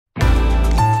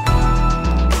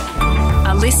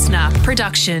listener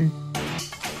production.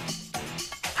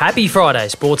 Happy Friday,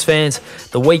 sports fans.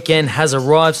 The weekend has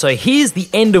arrived, so here's the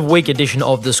end of week edition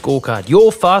of The Scorecard,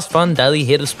 your fast, fun daily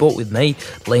hit of sport with me,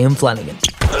 Liam Flanagan.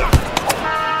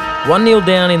 1-0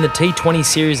 down in the T20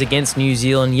 series against New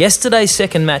Zealand. Yesterday's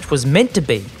second match was meant to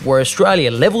be where Australia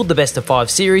levelled the best-of-5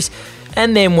 series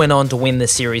and then went on to win the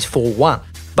series 4-1.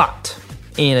 But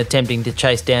in attempting to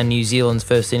chase down New Zealand's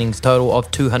first innings total of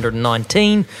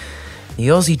 219, the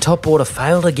Aussie top order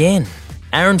failed again.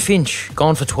 Aaron Finch,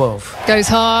 gone for 12. Goes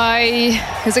high.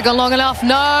 Has it gone long enough?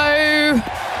 No.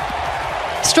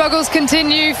 Struggles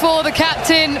continue for the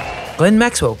captain. Glenn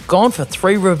Maxwell, gone for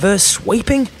 3 reverse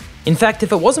sweeping. In fact,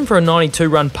 if it wasn't for a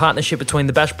 92-run partnership between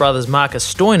the Bash brothers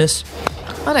Marcus Stoinis...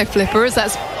 I know Flippers,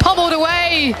 that's pummeled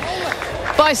away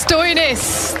by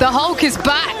Stoinis. The Hulk is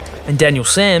back. And Daniel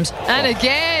Sams. And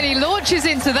again, he launches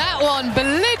into that one.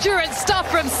 Belligerent stuff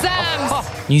from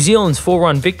Sams. New Zealand's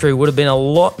 4-run victory would have been a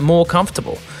lot more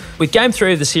comfortable. With Game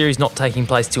 3 of the series not taking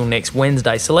place till next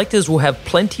Wednesday, selectors will have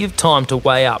plenty of time to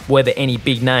weigh up whether any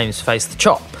big names face the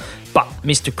chop. But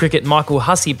Mr. Cricket Michael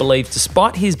Hussey believes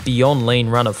despite his beyond lean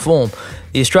run of form,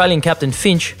 the Australian captain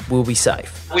Finch will be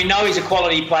safe. We know he's a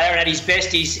quality player, and at his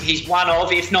best he's one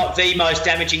of, if not the most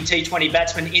damaging T20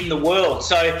 batsman in the world.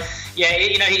 So, yeah,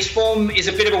 you know, his form is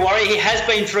a bit of a worry. He has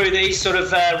been through these sort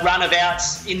of run of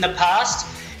outs in the past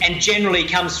and generally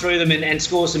comes through them and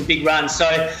scores some big runs. So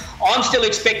I'm still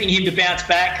expecting him to bounce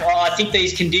back. I think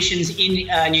these conditions in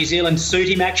New Zealand suit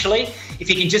him, actually. If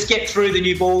he can just get through the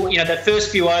new ball, you know, the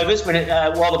first few overs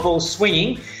while the ball's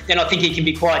swinging, then I think he can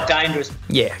be quite dangerous.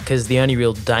 Yeah, because the only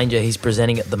real danger he's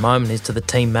presenting at the moment is to the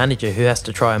team manager, who has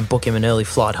to try and book him an early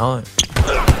flight home.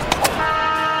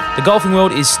 The golfing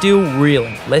world is still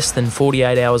reeling, less than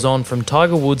 48 hours on from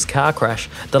Tiger Woods' car crash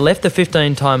that left the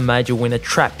 15-time major winner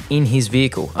trapped in his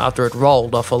vehicle after it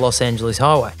rolled off a Los Angeles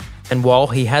highway. And while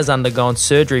he has undergone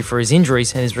surgery for his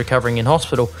injuries and is recovering in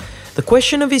hospital, the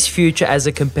question of his future as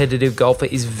a competitive golfer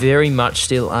is very much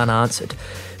still unanswered.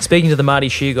 Speaking to the Marty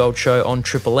Sheargold show on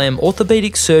Triple M,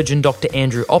 orthopaedic surgeon Dr.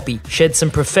 Andrew Oppie shed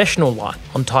some professional light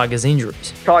on Tiger's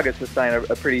injuries. Tiger sustained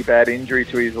a pretty bad injury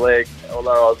to his leg, although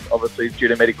I was obviously, due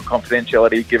to medical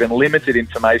confidentiality, given limited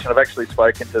information. I've actually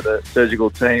spoken to the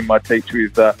surgical team. I teach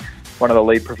with one of the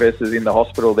lead professors in the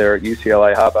hospital there at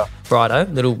UCLA Harbour. Righto,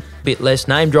 little bit less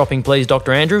name dropping please,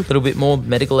 Dr. Andrew, a little bit more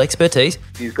medical expertise.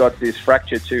 He's got this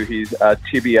fracture to his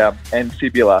tibia and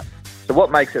fibula. So what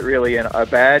makes it really a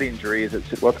bad injury is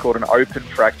it's what's called an open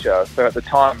fracture. So at the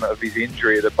time of his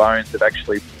injury, the bones have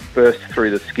actually burst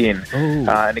through the skin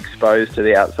and exposed to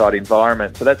the outside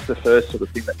environment. So that's the first sort of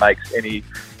thing that makes any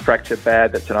fracture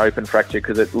bad. That's an open fracture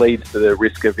because it leads to the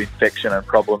risk of infection and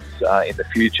problems in the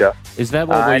future. Is that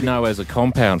what we know as a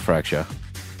compound fracture?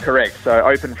 Correct. So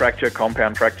open fracture,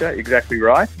 compound fracture, exactly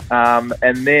right.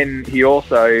 And then he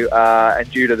also, and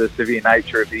due to the severe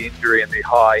nature of the injury and the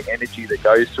high energy that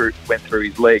went through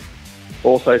his leg,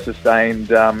 also sustained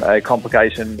a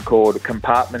complication called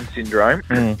compartment syndrome,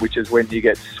 which is when you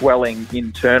get swelling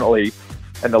internally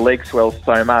and the leg swells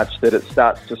so much that it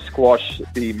starts to squash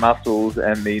the muscles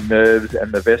and the nerves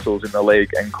and the vessels in the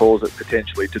leg and cause it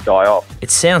potentially to die off. It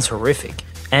sounds horrific.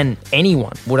 And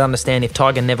anyone would understand if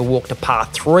Tiger never walked a par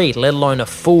 3, let alone a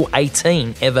full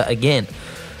 18 ever again.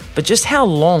 But just how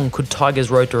long could Tiger's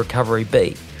road to recovery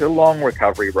be? It's a long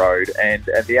recovery road, and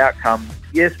the outcome,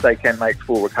 yes, they can make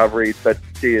full recoveries, but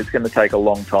gee, it's going to take a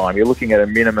long time. You're looking at a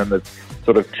minimum of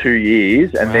sort of 2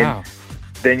 years, and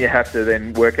then you have to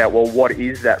then work out, well, what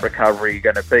is that recovery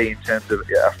going to be in terms of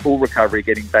a full recovery?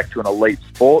 Getting back to an elite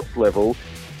sports level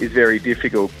is very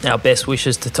difficult. Our best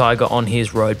wishes to Tiger on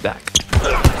his road back.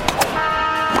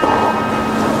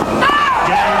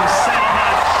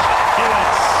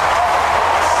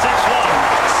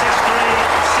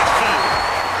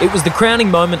 It was the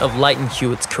crowning moment of Leighton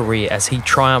Hewitt's career as he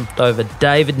triumphed over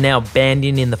David now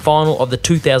Bandian in the final of the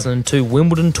 2002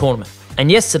 Wimbledon tournament. And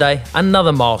yesterday,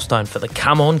 another milestone for the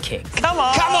Come On King. Come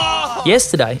on! Come on!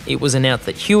 Yesterday, it was announced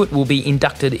that Hewitt will be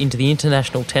inducted into the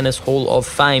International Tennis Hall of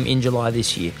Fame in July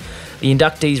this year. The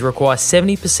inductees require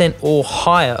 70% or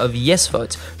higher of yes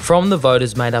votes from the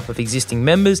voters made up of existing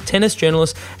members, tennis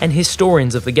journalists and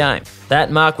historians of the game.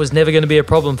 That mark was never going to be a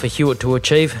problem for Hewitt to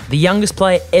achieve. The youngest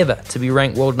player ever to be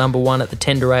ranked world number 1 at the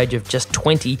tender age of just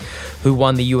 20, who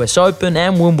won the US Open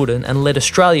and Wimbledon and led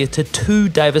Australia to 2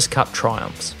 Davis Cup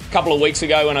triumphs. A couple of weeks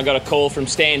ago when I got a call from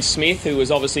Stan Smith, who was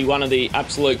obviously one of the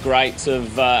absolute greats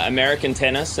of American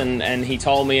tennis, and he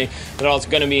told me that I was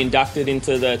going to be inducted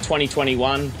into the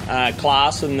 2021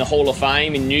 class in the Hall of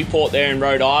Fame in Newport there in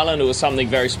Rhode Island. It was something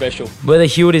very special. Whether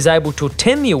Hewitt is able to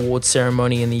attend the awards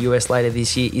ceremony in the US later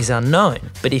this year is unknown,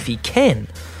 but if he can,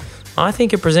 I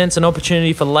think it presents an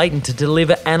opportunity for Leighton to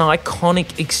deliver an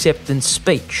iconic acceptance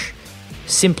speech.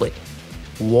 Simply,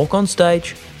 walk on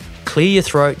stage, clear your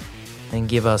throat, and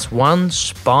give us one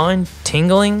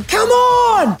spine-tingling "Come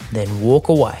on!" then walk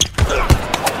away.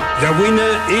 The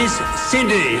winner is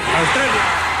Sydney, Australia.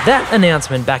 That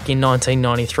announcement back in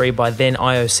 1993 by then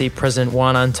IOC President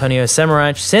Juan Antonio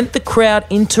Samaranch sent the crowd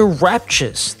into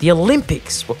raptures. The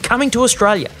Olympics were coming to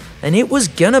Australia and it was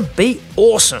gonna be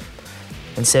awesome.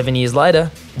 And 7 years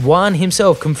later, Juan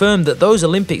himself confirmed that those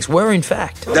Olympics were in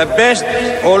fact The best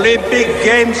Olympic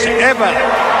Games ever.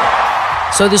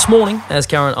 So this morning, as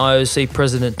current IOC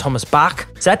President Thomas Bach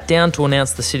sat down to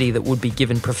announce the city that would be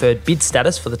given preferred bid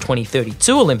status for the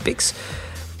 2032 Olympics,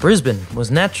 Brisbane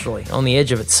was naturally on the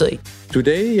edge of its seat.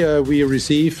 Today we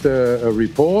received a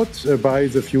report by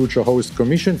the Future Host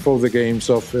Commission for the Games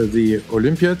of the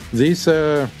Olympiad. This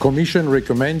commission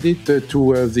recommended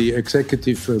to the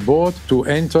Executive Board to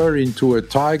enter into a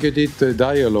targeted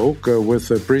dialogue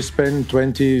with Brisbane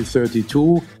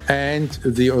 2032 and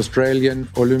the Australian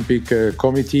Olympic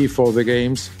Committee for the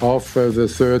Games of the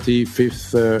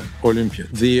 35th Olympiad.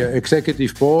 The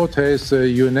Executive Board has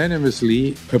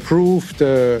unanimously approved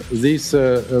this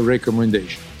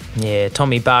recommendation. Yeah,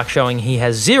 Tommy Bach showing he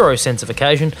has zero sense of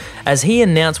occasion as he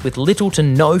announced with little to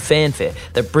no fanfare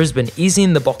that Brisbane is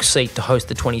in the box seat to host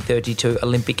the 2032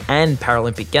 Olympic and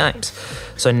Paralympic Games.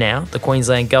 So now the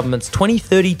Queensland Government's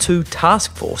 2032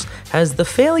 task force has the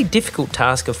fairly difficult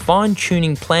task of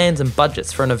fine-tuning plans and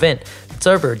budgets for an event that's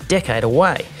over a decade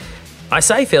away. I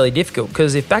say fairly difficult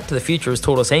because if Back to the Future has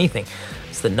taught us anything,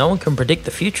 it's that no one can predict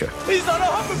the future. He's on a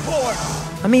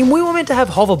hoverboard. I mean, we were meant to have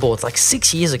hoverboards like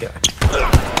 6 years ago.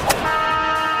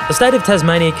 The state of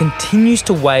Tasmania continues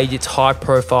to wage its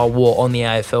high-profile war on the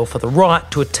AFL for the right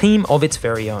to a team of its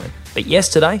very own. But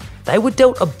yesterday, they were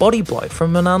dealt a body blow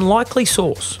from an unlikely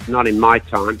source. Not in my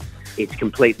time. It's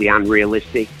completely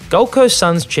unrealistic. Gold Coast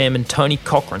Suns chairman Tony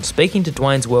Cochrane speaking to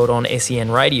Dwayne's World on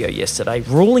SEN Radio yesterday,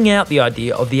 ruling out the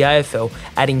idea of the AFL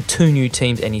adding 2 new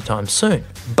teams anytime soon.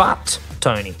 But,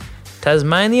 Tony,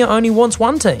 Tasmania only wants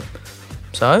 1 team.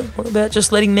 So, what about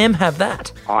just letting them have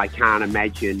that? I can't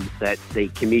imagine that the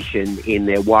Commission, in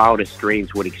their wildest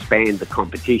dreams, would expand the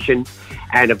competition.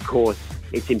 And of course,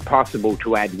 it's impossible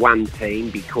to add 1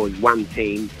 team because 1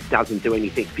 team doesn't do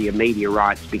anything for your media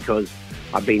rights, because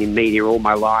I've been in media all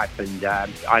my life and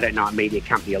I don't know a media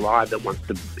company alive that wants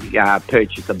to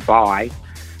purchase a buy.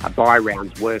 A buy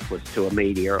round's worthless to a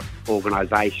media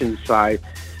organisation. So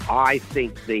I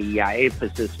think the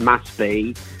emphasis must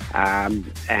be,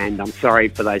 and I'm sorry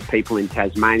for those people in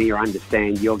Tasmania, I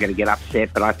understand you're going to get upset,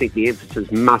 but I think the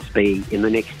emphasis must be in the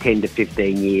next 10 to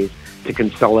 15 years to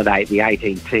consolidate the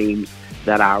 18 teams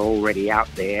that are already out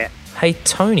there. Hey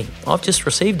Tony, I've just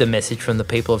received a message from the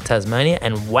people of Tasmania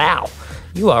and wow,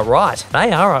 you are right,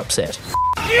 they are upset.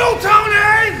 You,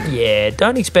 Tony! Yeah,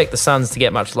 don't expect the Suns to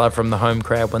get much love from the home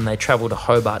crowd when they travel to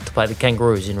Hobart to play the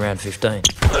Kangaroos in round 15.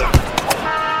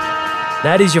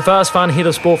 That is your fast, fun hit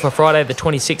of sport for Friday the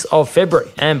 26th of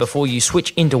February. And before you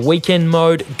switch into weekend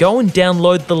mode, go and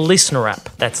download the Listener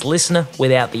app. That's Listener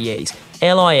without the E's.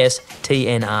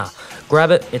 LISTNR.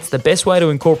 Grab it. It's the best way to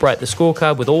incorporate the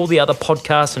scorecard with all the other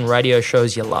podcasts and radio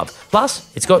shows you love.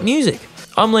 Plus, it's got music.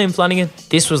 I'm Liam Flanagan.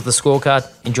 This was the scorecard.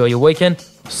 Enjoy your weekend.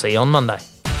 I'll see you on Monday.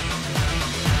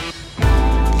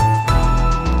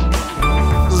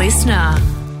 Listener.